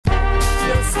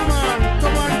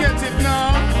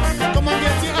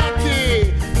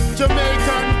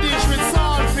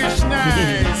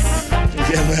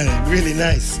Really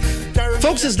nice.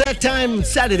 Folks, it's that time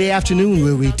Saturday afternoon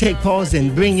where we take pause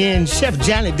and bring in Chef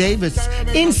Janet Davis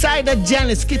inside the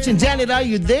Janet's Kitchen. Janet, are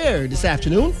you there this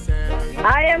afternoon?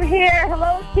 I am here.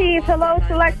 Hello, Keith. Hello,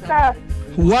 Selecta.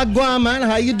 Wagwan, man.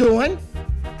 How you doing?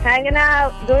 Hanging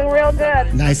out. Doing real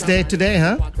good. Nice day today,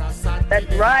 huh?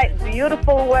 That's right.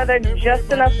 Beautiful weather.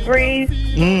 Just enough breeze.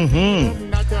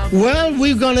 Mm-hmm. Well,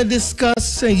 we're going to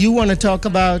discuss, you want to talk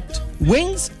about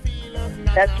wings?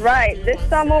 That's right. This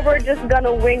summer, we're just going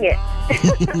to wing it.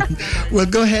 Well,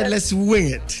 go ahead. Let's wing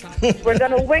it. We're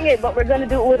going to wing it, but we're going to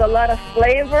do it with a lot of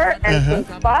flavor and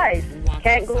some spice.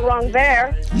 Can't go wrong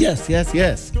there. Yes, yes,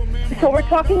 yes. So we're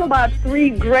talking about 3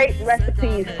 great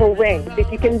recipes for wings.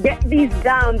 If you can get these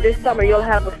down this summer, you'll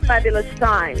have a fabulous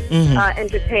time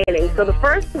entertaining. So the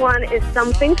first one is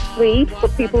something sweet for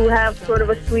people who have sort of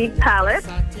a sweet palate,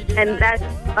 and that's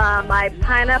my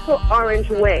pineapple orange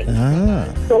wing.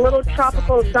 So a little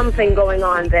tropical something going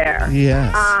on there.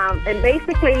 Yes. And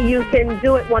basically you can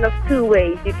do it one of 2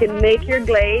 ways. You can make your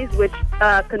glaze, which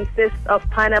consists of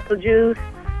pineapple juice,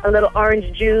 a little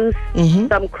orange juice,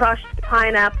 some crushed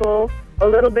pineapple, a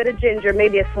little bit of ginger,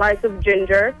 maybe a slice of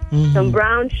ginger, some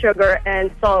brown sugar,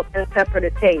 and salt and pepper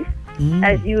to taste,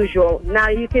 as usual. Now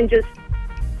you can just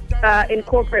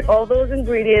incorporate all those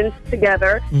ingredients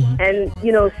together and,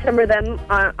 simmer them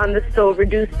on the stove,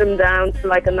 reduce them down to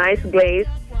like a nice glaze.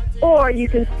 Or you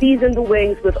can season the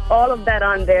wings with all of that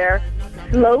on there,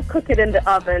 slow cook it in the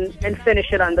oven, and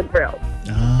finish it on the grill.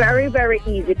 Very, very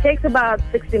easy. It takes about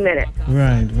 60 minutes.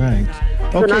 Right, right.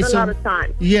 So not a lot of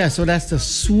time. Yeah, so that's the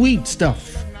sweet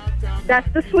stuff.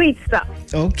 That's the sweet stuff.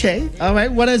 Okay. All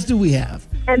right. What else do we have?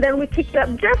 And then we kick it up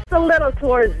just a little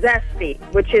towards zesty,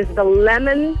 which is the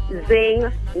lemon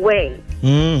zing wing.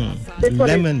 This one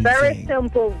is very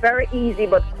simple, very easy,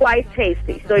 but quite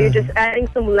tasty. So you're just adding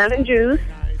some lemon juice,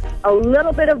 a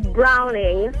little bit of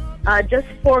browning, just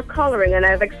for coloring, and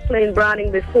I've explained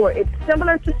browning before. It's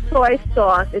similar to soy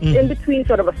sauce. It's in between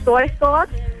sort of a soy sauce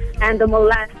and the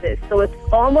molasses. So it's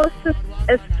almost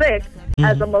as thick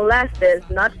as a molasses,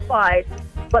 not quite,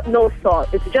 but no salt.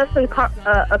 It's just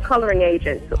a coloring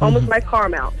agent, so almost like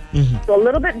caramel. So a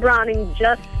little bit browning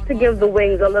just to give the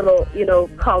wings a little,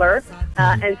 color,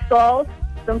 and salt,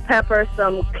 some pepper,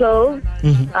 some cloves,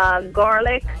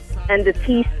 garlic, and a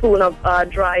teaspoon of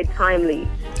dried thyme leaves.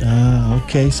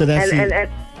 Okay. So that's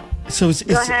so it's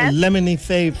ahead. lemony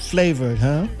flavored,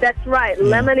 huh? That's right. Yeah.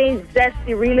 Lemony,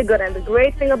 zesty, really good. And the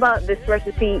great thing about this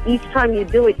recipe, each time you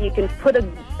do it, you can put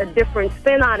a different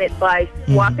spin on it by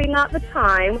swapping out the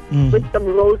thyme with some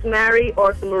rosemary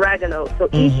or some oregano. So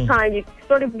each time you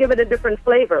sort of give it a different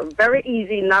flavor. Very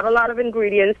easy, not a lot of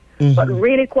ingredients, but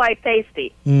really quite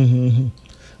tasty.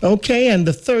 Okay, and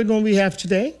the third one we have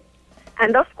today?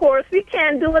 And of course, we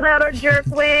can't do without our jerk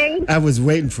wings. I was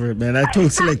waiting for it, man. I told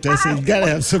Selecta, I said, you got to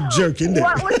have some jerk in there.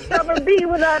 What would summer be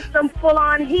without some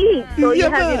full-on heat? So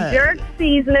you have your jerk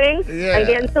seasoning,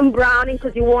 again, some browning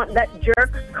because you want that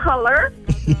jerk color,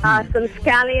 some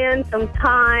scallion, some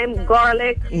thyme,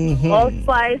 garlic,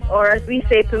 allspice, or as we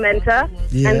say, pimenta,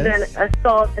 and then a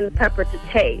salt and pepper to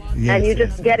taste. And you're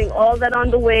just getting all that on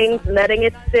the wings, letting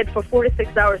it sit for 4 to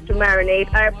 6 hours to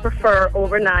marinate. I prefer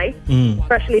overnight,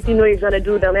 especially if you know you're going to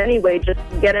do them anyway. Just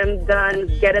get them done,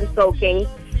 get them soaking.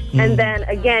 And then,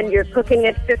 again, you're cooking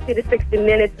it 50 to 60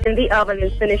 minutes in the oven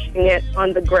and finishing it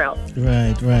on the grill.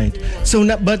 Right, right. So,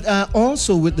 but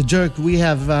also with the jerk, we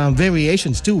have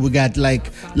variations, too. We got like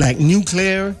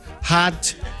nuclear,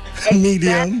 hot,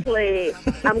 medium. Exactly.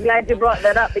 I'm glad you brought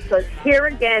that up because here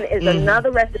again is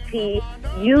another recipe.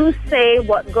 You say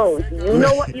what goes. You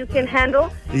know what you can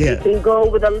handle. You can go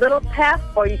with a little pep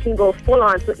or you can go full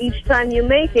on. So each time you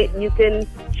make it, you can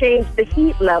change the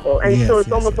heat level. And so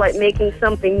it's almost like making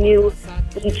something new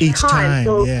each time.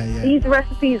 So these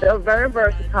recipes are very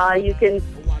versatile. You can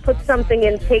put something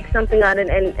in, take something out,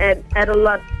 and add a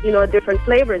lot, different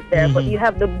flavors there. But you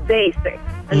have the basics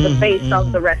and the base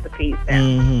of the recipes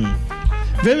there.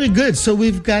 Very good. So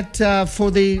we've got,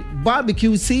 for the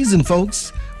barbecue season,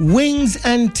 folks, wings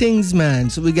and things, man.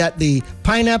 So we got the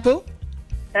pineapple.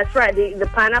 That's right, the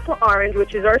pineapple orange,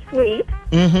 which is our sweet.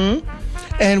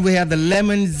 And we have the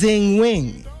lemon zing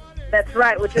wing. That's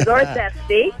right, which is our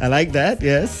zesty. I like that,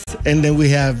 yes. And then we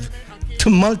have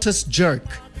tumultuous jerk.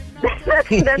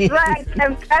 That's right,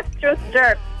 tempestuous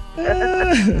jerk.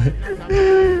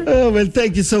 Oh, well,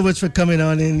 thank you so much for coming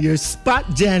on in your spot,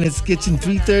 Janet's Kitchen,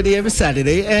 3:30 every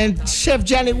Saturday. And Chef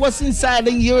Janet, what's inside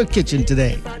of your kitchen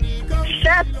today? Chef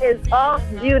chef is off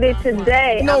duty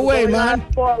today. No way, man.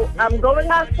 I'm going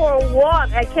out for a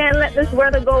walk. I can't let this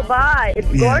weather go by. It's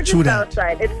gorgeous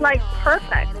outside. It's like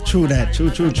perfect. True that.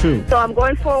 True. So I'm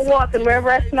going for a walk, and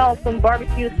wherever I smell some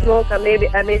barbecue smoke, I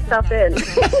may stop in,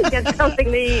 get something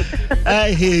to eat.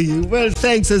 I hear you. Well,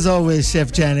 thanks as always,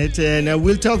 Chef Janet, and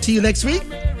we'll talk to you next week.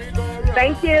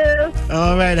 Thank you.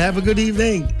 All right. Have a good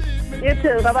evening. You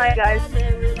too. Bye-bye, guys.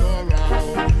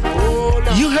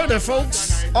 You heard her,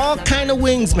 folks. All kind of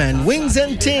wings, man. Wings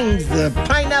and things. The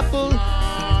pineapple,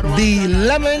 the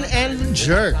lemon, and the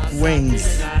jerk wings.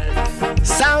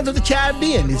 Sound of the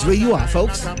Caribbean is where you are,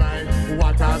 folks.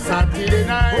 What a Saturday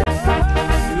night.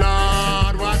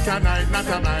 Lord, what a night, not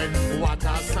a night. What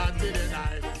a Saturday night.